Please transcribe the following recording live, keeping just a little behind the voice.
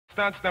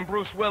Stunts than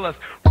Bruce Willis.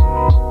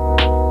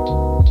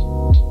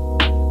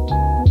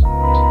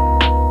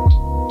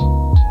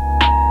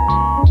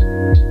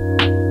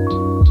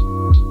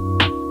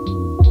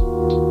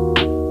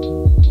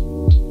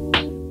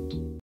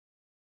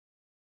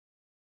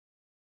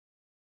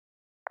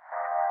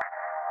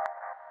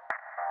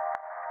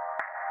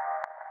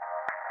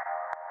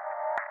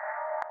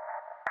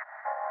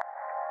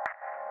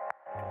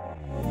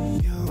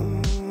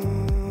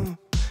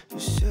 You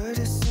should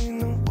have seen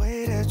the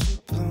way that you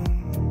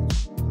bloom.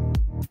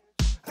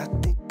 I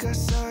think I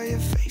saw your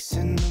face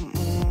in the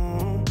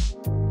moon.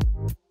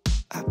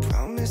 I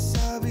promise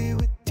I'll be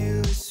with you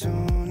as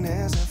soon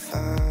as I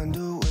find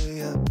a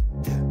way up,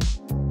 yeah.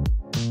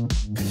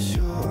 'Cause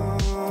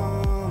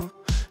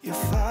you're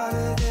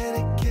farther than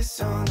a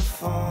kiss on the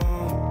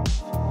phone.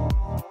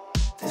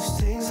 There's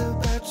things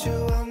about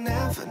you I'll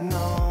never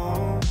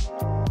know.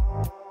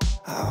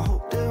 I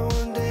hope that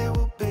one day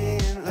we'll be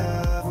in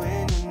love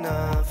when you're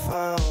not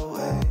far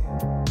away.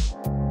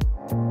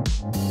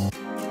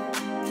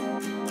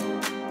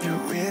 You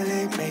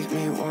really make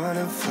me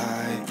wanna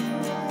fly.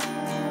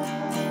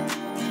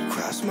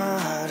 Cross my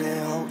heart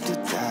and hope to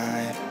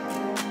die.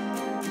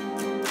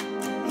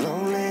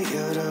 Lonely,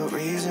 you're the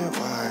reason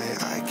why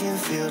I can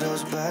feel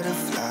those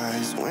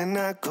butterflies when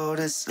I go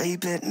to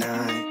sleep at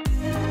night.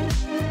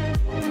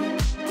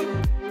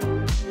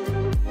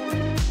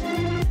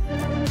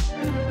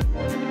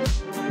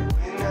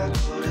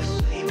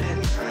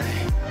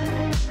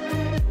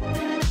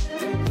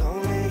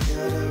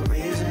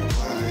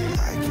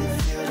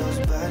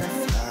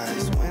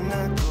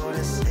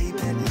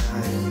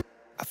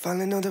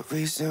 Finally know the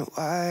reason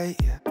why,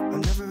 yeah.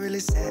 I'm never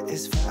really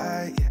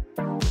satisfied, yeah.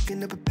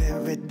 Waking up in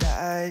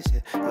paradise,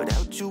 yeah.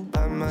 Without you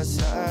by my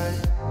side.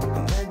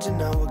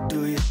 Imagine I walk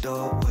through your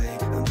doorway.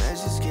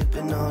 Imagine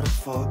skipping all the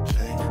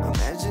foreplay.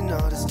 Imagine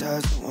all the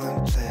stars in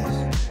one place.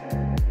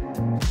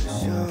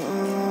 'Cause you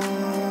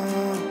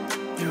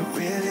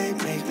really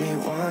make me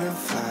wanna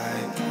fly.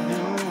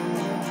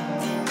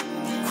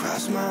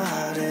 Cross my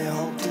heart and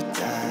hope to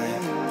die.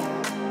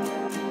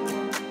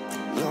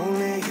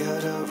 Lonely,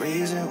 you're the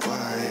reason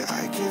why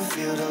I can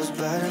feel those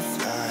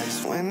butterflies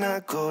when I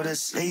go to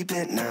sleep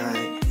at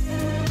night.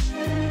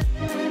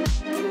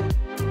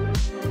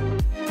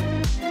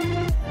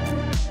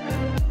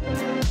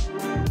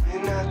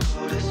 When I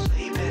go to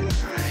sleep at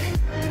night.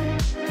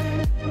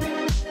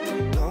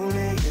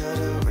 Lonely, you're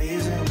the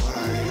reason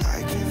why I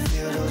can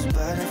feel those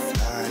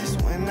butterflies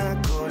when I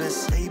go to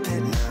sleep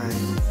at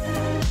night.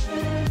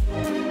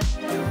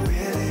 You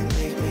really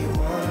make me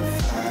wanna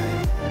fly.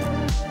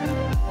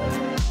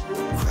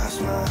 Cross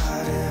my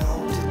heart and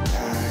hope to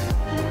die.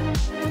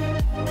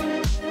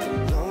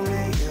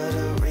 Lonely, you're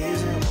the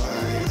reason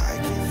why I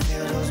can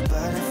feel those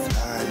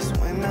butterflies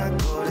when I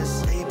go to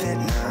sleep at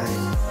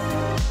night.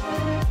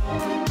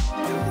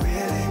 You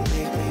really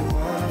make me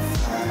wanna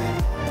fly.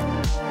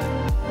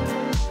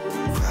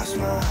 Cross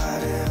my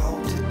heart and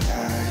hope to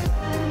die.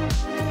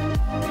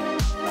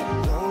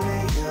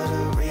 Lonely, you're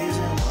the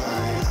reason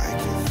why I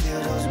can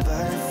feel those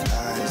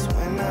butterflies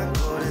when I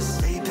go to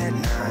sleep at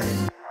night.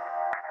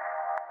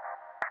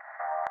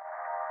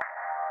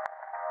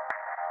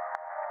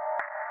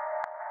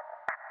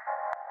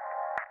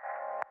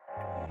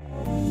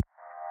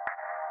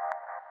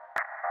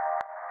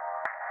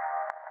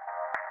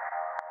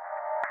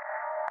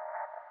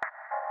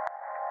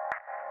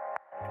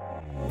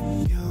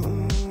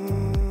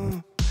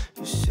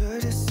 You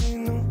should have seen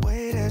the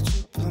way that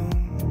you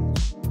bloom.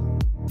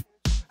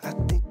 I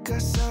think I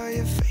saw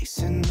your face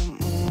in the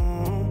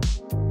moon.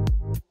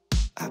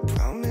 I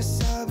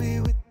promise I'll be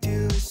with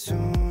you as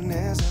soon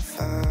as I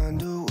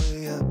find a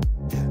way up,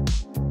 yeah.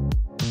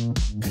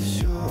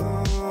 'Cause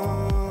you're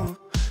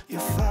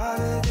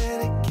farther than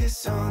a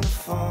kiss on the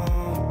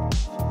phone.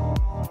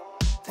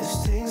 There's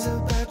things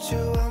about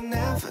you I'll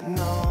never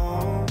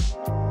know.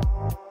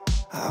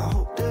 I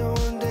hope that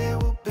one day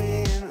we'll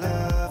be in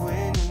love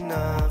when you're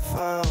not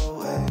far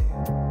away.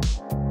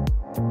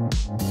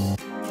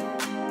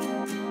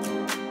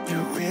 You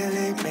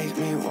really make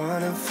me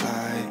wanna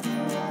fly.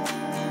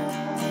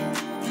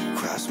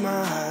 Cross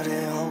my heart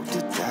and hope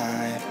to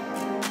die.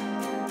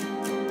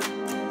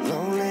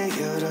 Lonely,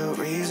 you're the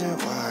reason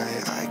why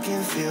I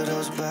can feel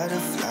those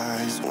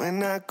butterflies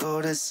when I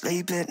go to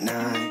sleep at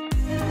night.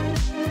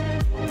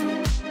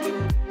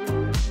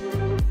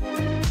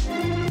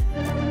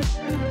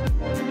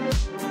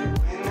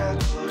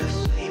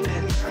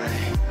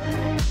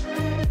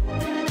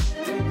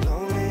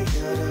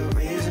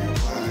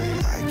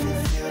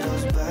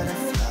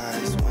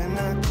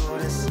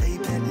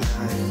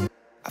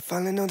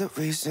 Finally know the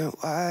reason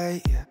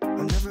why, yeah.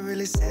 I'm never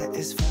really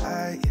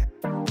satisfied, yeah.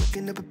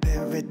 Waking up in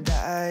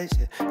paradise,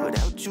 yeah.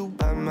 Without you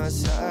by my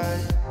side.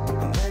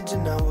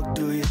 Imagine I walk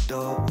through your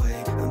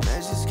doorway.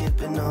 Imagine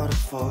skipping all the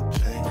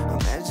foreplay.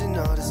 Imagine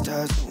all the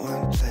stars in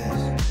one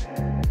place.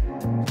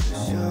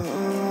 'Cause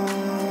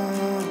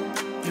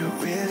you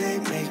really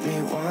make me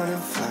wanna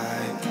fly.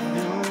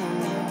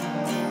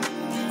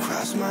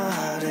 Cross my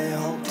heart and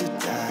hope to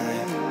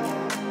die.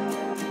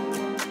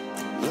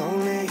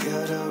 Lonely,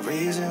 you're the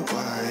reason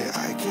why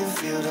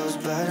feel those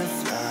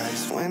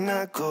butterflies when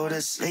I go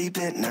to sleep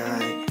at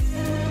night.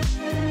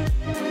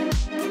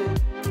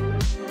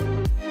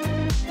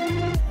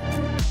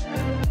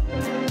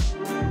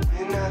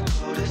 When I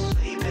go to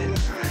sleep at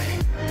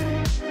night.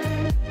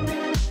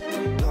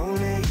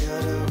 Lonely,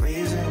 you're the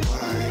reason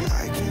why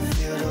I can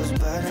feel those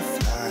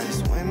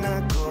butterflies when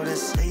I go to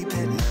sleep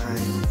at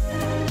night.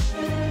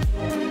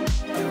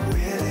 You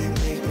really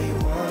make me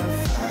wanna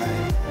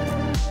fight.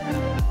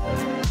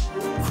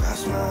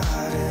 Cross my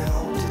heart and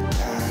hope to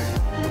die.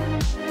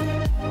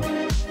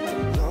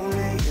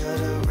 Lonely, you're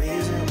the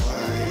reason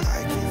why I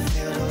can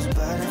feel those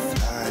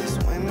butterflies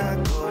when I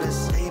go to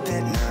sleep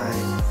at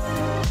night.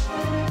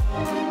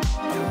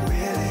 You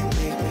really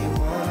make me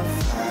wanna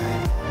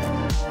fight.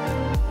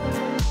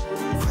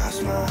 Cross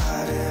my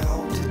heart and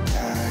hope to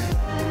die.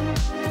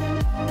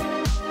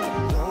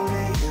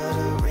 Lonely, you're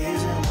the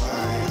reason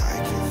why I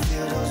can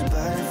feel those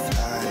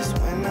butterflies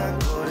when I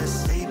go to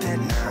sleep at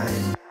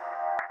night.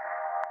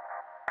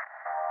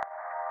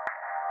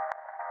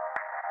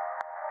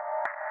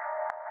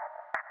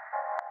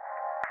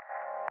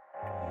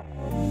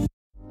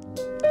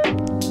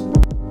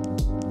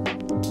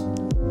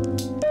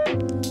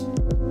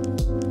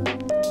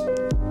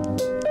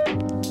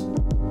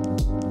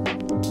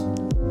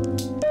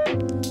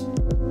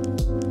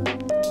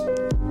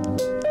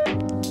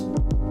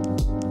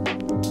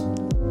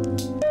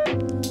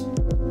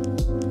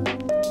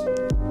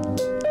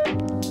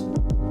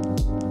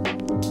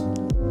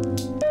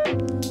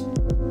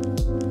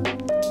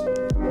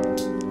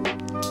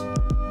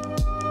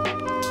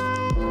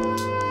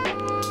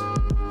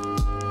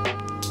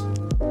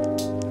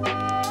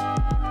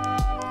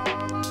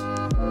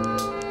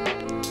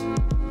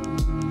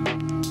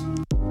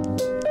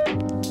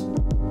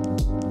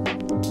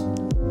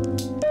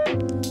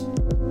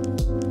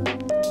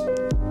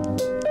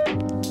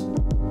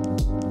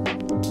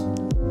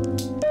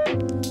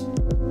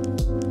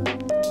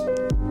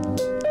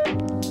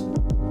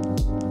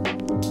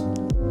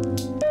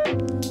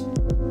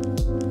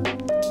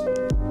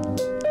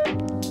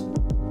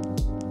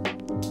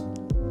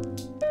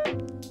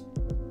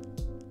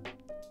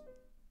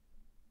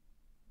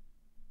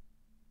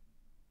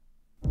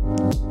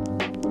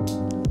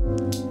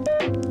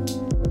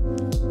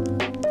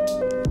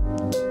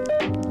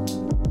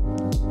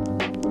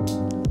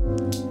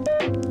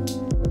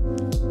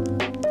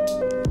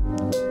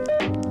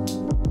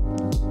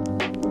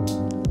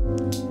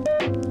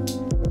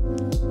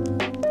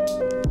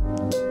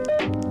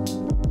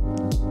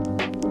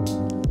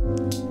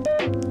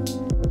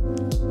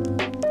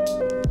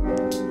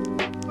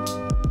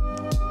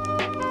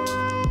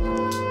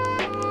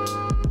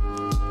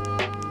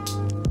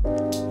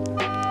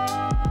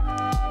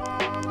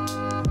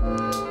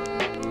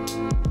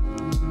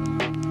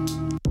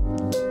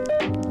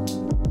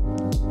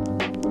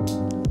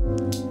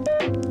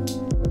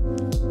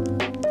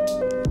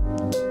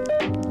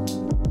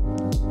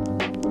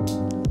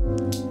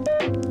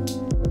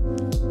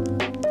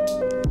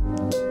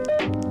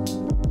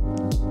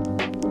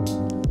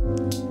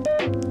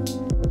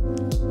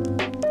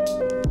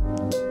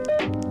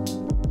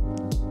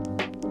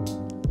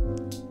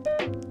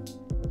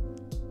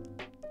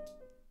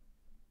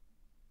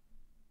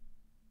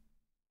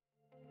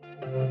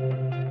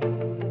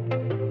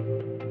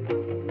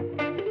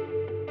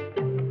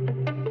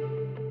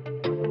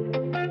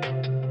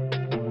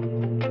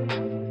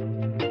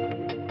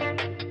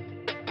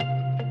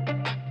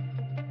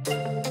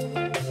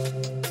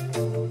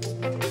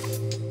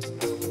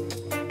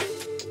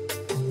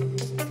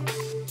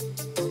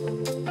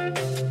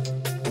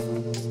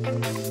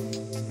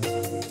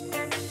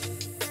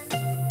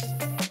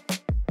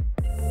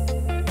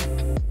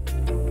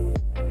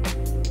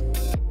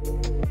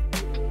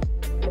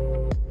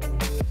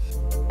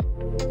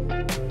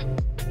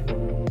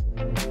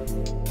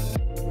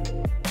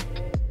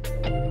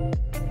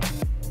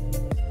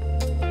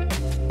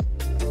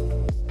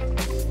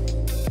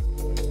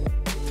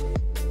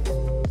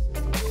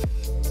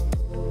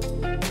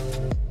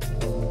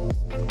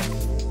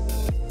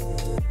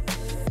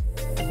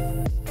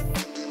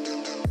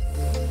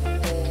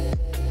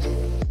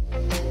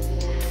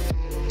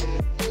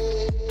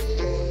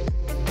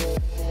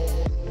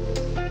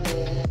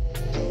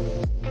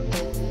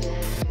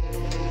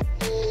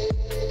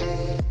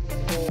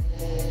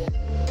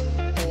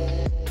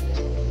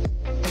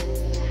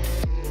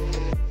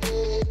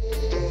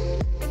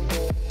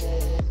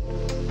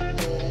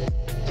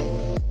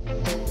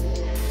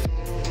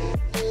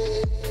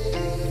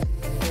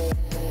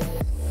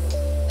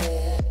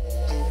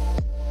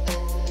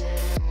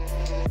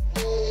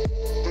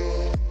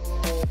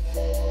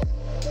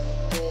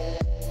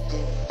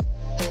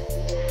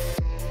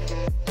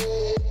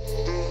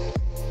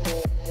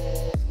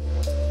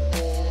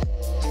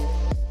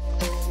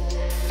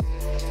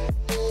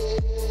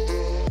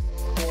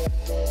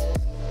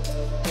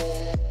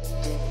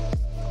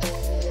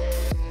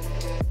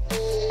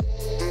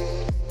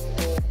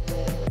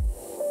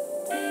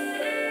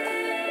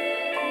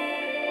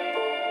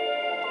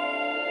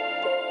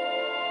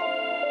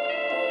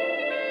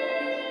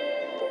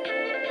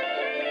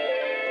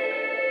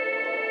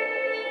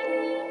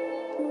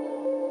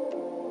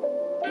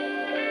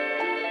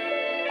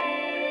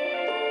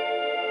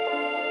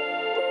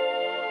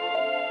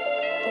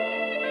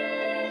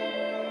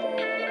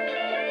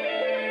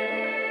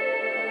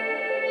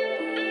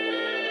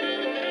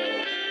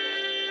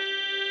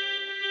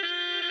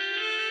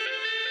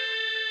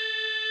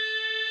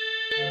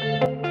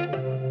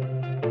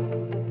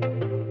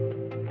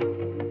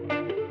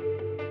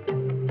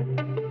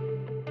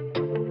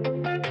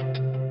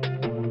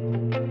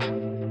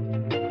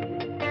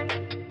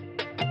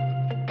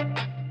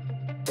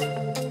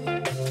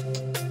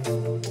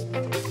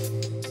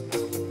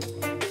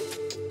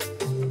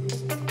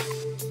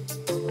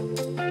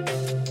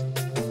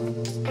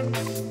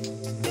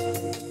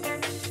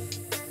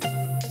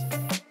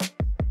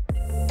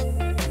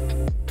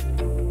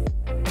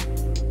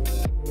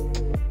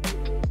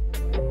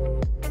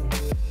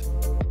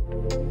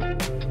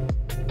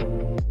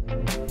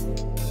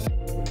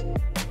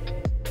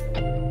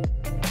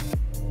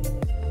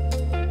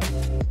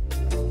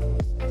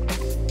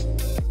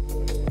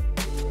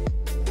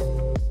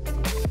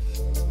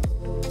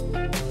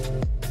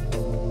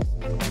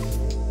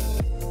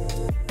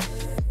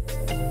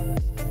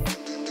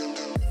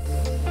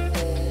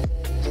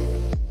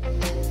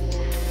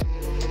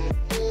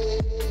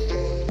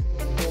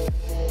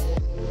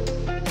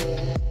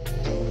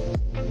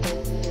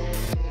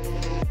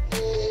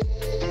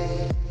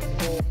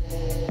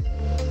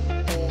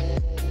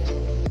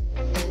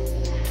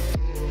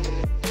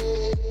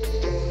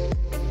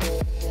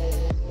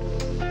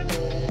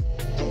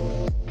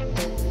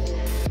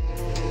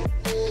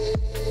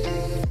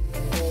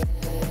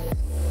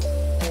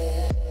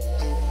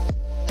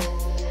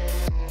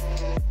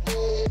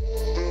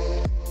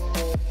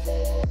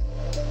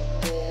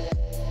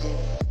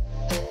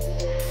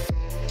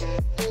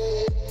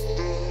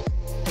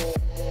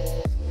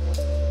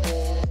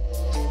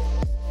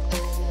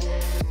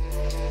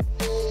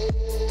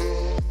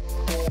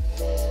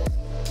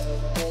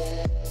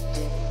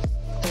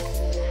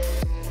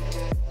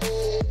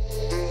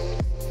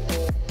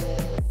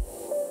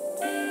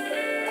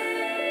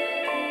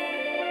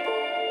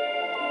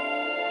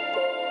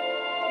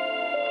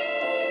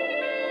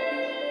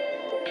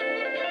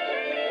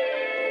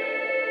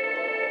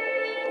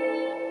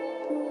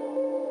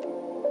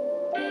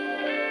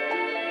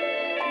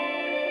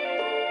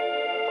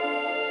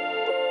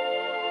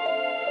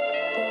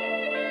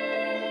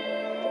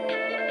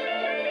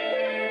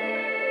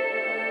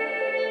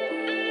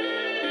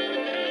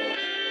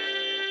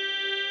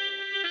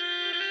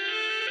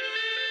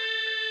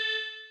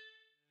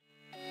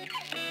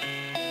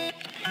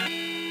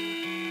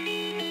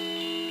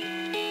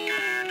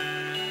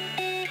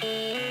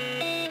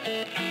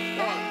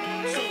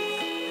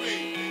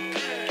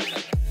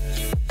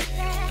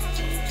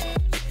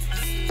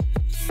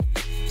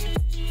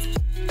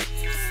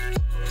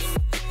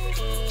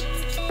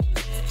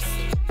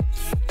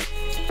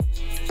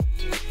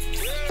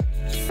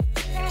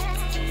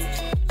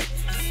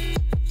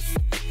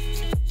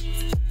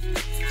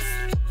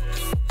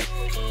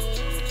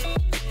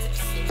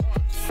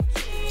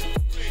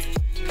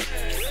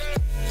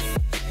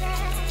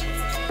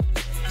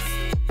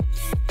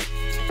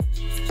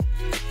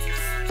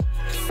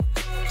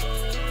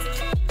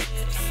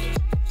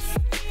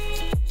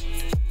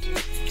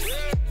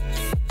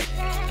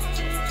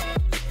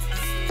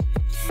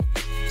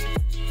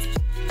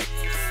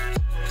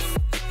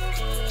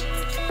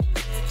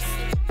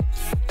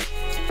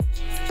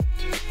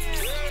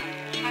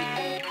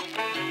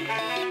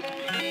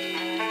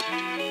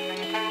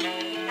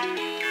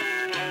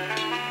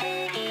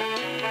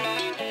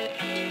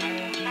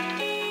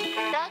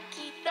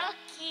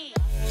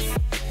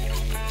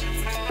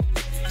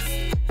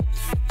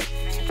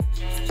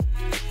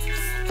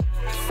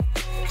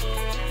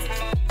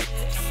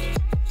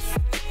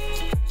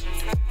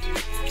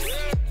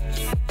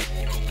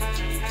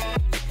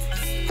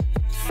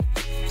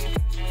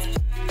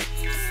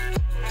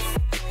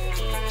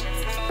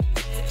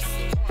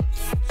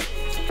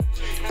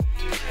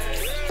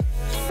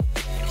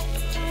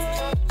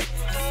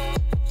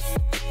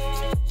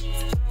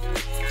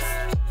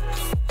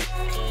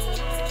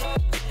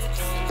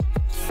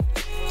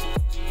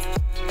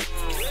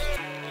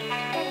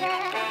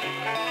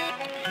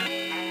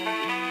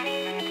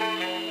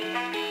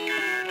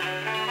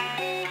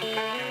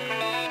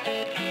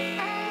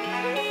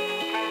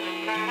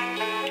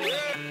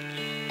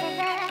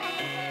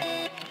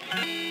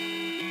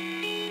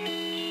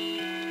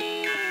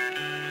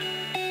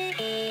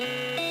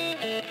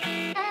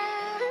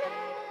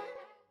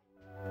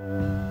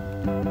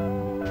 you.